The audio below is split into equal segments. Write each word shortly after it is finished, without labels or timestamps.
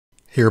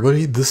Hey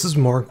everybody, this is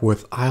Mark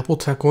with Apple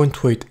Tech One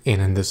Tweet,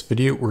 and in this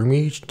video we're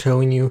going to be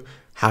showing you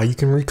how you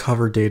can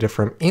recover data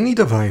from any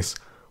device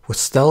with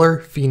Stellar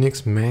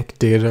Phonex Mac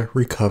Data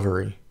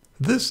Recovery.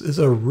 This is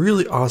a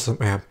really awesome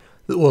app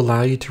that will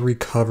allow you to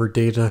recover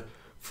data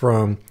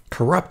from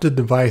corrupted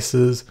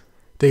devices,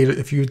 data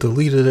if you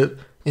deleted it,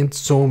 and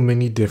so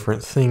many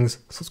different things.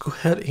 So let's go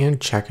ahead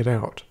and check it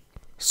out.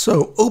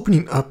 So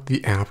opening up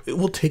the app, it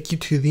will take you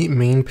to the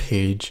main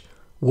page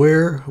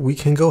where we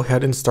can go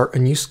ahead and start a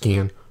new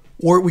scan,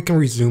 or we can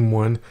resume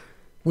one,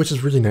 which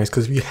is really nice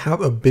because if you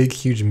have a big,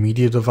 huge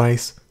media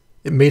device,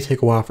 it may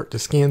take a while for it to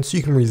scan, so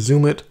you can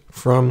resume it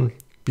from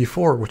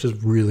before, which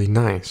is really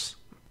nice.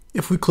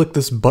 If we click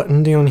this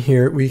button down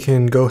here, we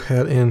can go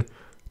ahead and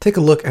take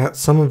a look at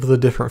some of the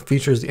different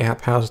features the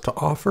app has to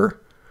offer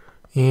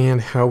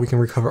and how we can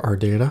recover our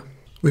data.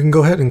 We can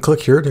go ahead and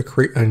click here to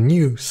create a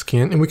new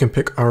scan, and we can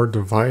pick our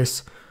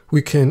device.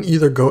 We can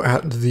either go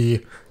at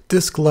the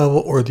disk level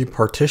or the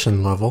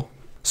partition level.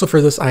 So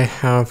for this, I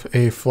have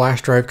a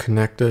flash drive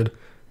connected.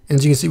 And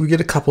as you can see, we get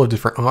a couple of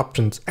different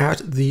options. At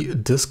the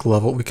disk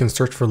level, we can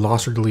search for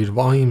lost or deleted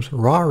volumes,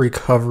 raw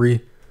recovery,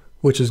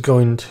 which is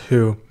going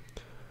to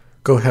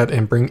go ahead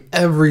and bring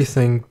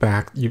everything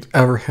back you've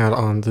ever had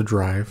on the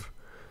drive.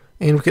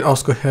 And we can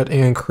also go ahead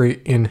and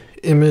create an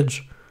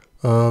image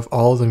of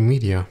all the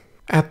media.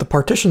 At the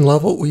partition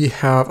level, we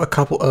have a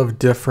couple of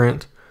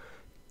different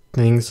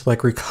things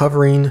like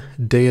recovering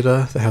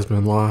data that has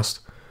been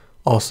lost.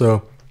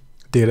 Also,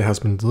 data has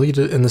been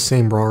deleted in the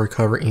same raw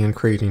recovery, and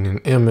creating an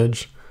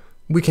image.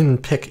 We can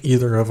pick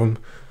either of them,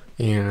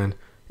 and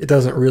it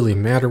doesn't really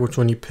matter which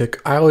one you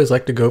pick. I always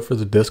like to go for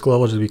the disk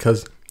level just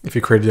because if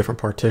you create a different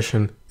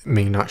partition, it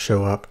may not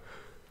show up.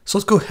 So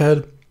let's go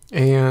ahead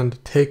and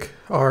take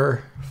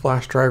our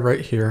flash drive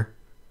right here,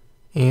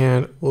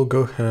 and we'll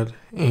go ahead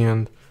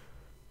and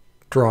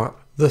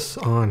drop this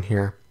on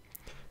here.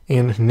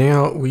 And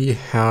now we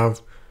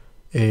have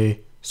a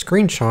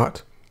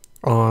screenshot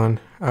on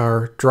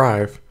our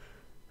drive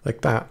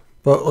like that.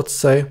 But let's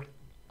say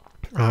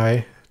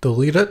I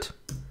delete it,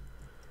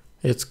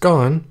 it's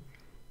gone,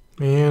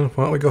 and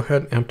why don't we go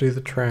ahead and empty the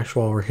trash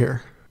while we're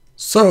here.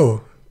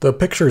 So the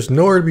picture is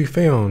nowhere to be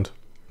found.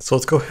 So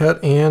let's go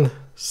ahead and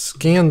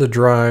scan the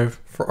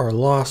drive for our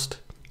lost,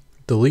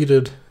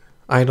 deleted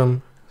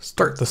item,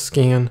 start the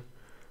scan,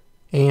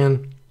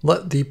 and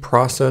let the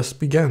process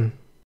begin.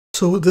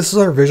 So this is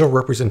our visual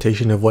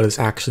representation of what is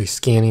actually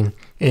scanning,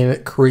 and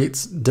it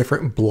creates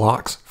different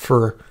blocks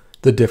for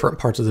the different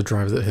parts of the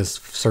drive that it has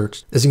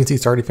searched. As you can see,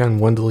 it's already found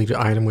one deleted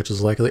item, which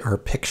is likely our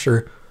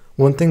picture.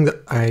 One thing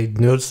that I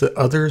noticed that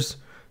others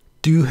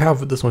do have,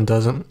 but this one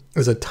doesn't,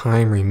 is a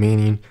time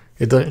remaining.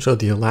 It doesn't show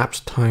the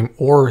elapsed time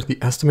or the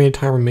estimated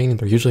time remaining.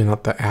 They're usually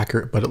not that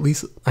accurate, but at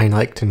least I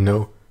like to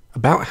know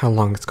about how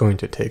long it's going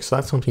to take. So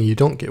that's something you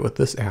don't get with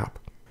this app.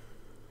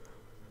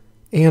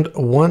 And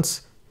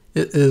once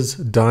it is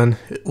done,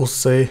 it will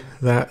say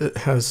that it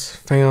has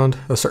found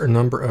a certain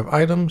number of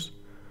items,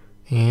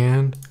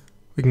 and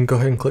we can go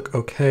ahead and click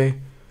OK,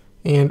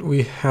 and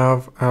we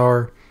have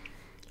our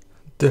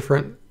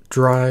different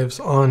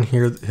drives on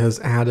here that has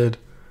added,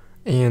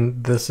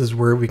 and this is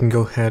where we can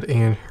go ahead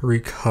and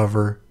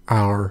recover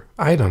our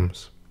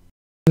items.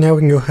 Now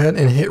we can go ahead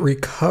and hit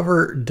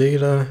recover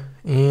data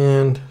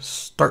and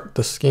start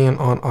the scan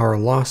on our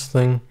lost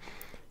thing,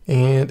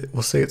 and it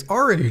will say it's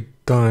already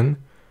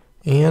done.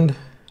 And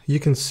you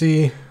can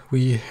see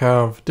we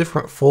have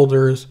different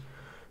folders,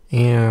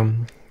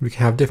 and we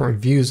can have different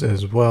views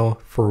as well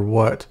for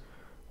what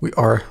we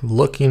are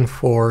looking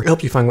for. It'll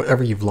help you find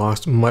whatever you've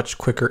lost much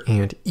quicker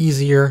and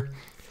easier.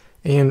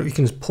 And you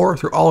can just pour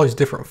through all these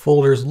different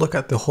folders, look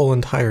at the whole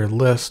entire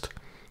list,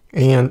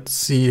 and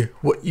see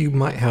what you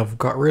might have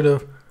got rid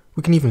of.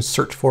 We can even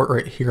search for it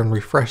right here and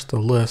refresh the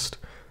list.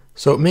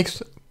 So it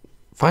makes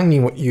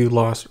finding what you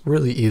lost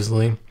really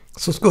easily.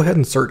 So let's go ahead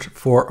and search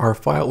for our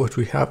file, which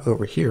we have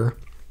over here.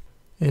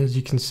 As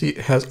you can see,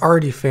 it has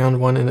already found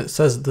one, and it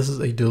says this is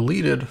a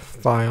deleted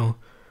file.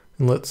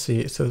 And let's see,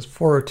 it says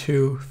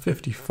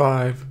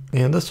 402.55,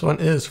 and this one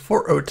is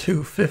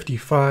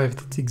 402.55.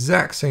 That's the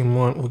exact same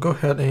one. We'll go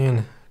ahead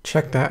and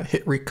check that,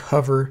 hit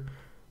recover,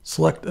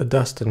 select a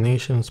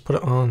destination, let's put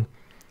it on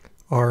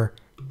our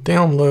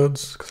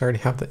downloads because I already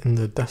have that in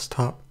the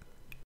desktop.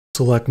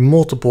 Select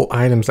multiple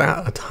items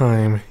at a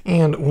time,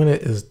 and when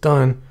it is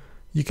done,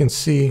 you can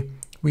see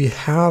we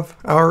have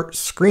our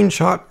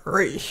screenshot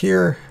right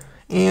here,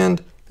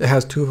 and it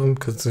has two of them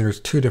because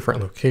there's two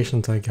different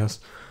locations, I guess,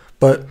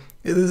 but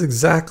it is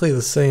exactly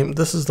the same.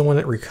 This is the one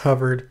it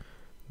recovered.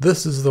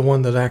 This is the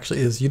one that actually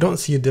is. You don't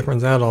see a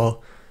difference at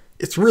all.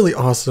 It's really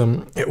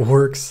awesome. It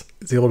works.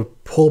 It's able to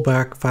pull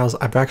back files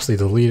I've actually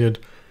deleted,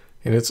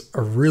 and it's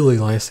a really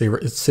lifesaver.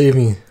 It's saved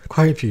me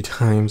quite a few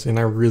times, and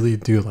I really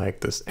do like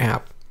this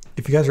app.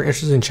 If you guys are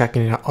interested in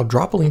checking it out, I'll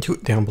drop a link to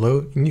it down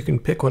below, and you can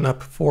pick one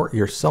up for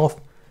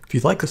yourself. If you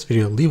like this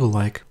video, leave a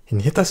like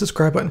and hit that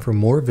subscribe button for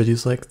more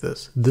videos like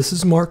this. This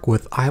is Mark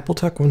with Apple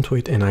Tech One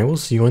Tweet, and I will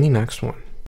see you on the next one.